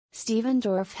Stephen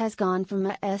Dorff has gone from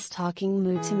a talking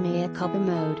mood to mea culpa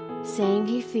mode, saying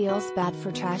he feels bad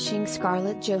for trashing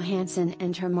Scarlett Johansson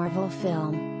and her Marvel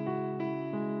film.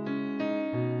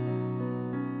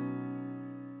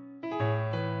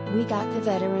 We got the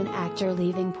veteran actor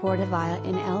leaving Porta Via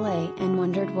in LA and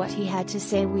wondered what he had to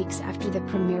say weeks after the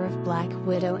premiere of Black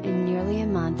Widow and nearly a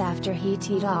month after he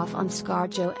teed off on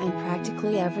ScarJo and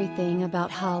practically everything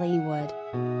about Hollywood.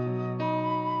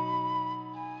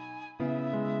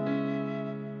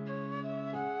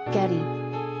 Getty.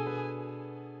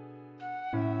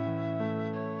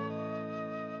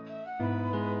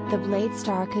 The Blade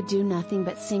star could do nothing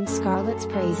but sing Scarlett's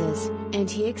praises,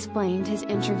 and he explained his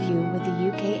interview with the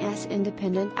UK's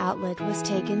independent outlet was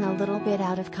taken a little bit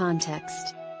out of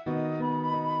context.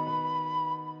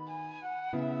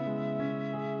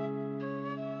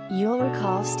 You'll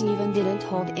recall Stephen didn't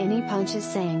hold any punches,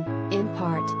 saying, in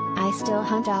part, "I still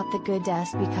hunt out the good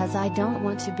deaths because I don't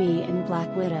want to be in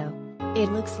Black Widow. It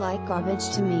looks like garbage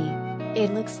to me.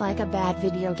 It looks like a bad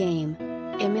video game.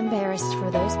 I'm embarrassed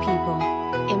for those people.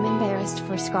 I'm embarrassed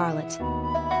for Scarlett."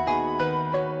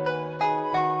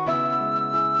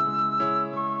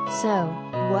 So,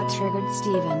 what triggered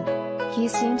Stephen? He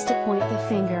seems to point the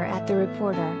finger at the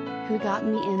reporter, who got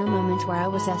me in a moment where I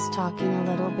was talking a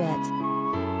little bit.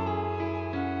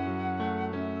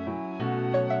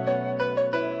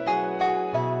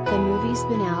 The movie's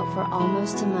been out for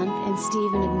almost a month and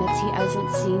Stephen admits he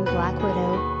hasn't seen Black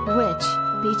Widow, which,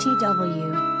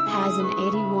 BTW, has an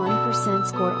 81%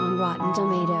 score on Rotten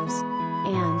Tomatoes.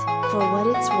 And, for what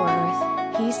it's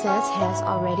worth, he says has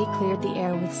already cleared the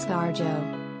air with ScarJo.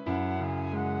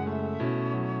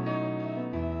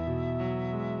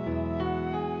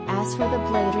 As for the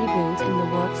Blade reboot in the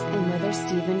works and whether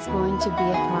Stephen's going to be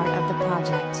a part of the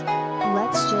project,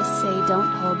 let's just say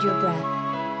don't hold your breath.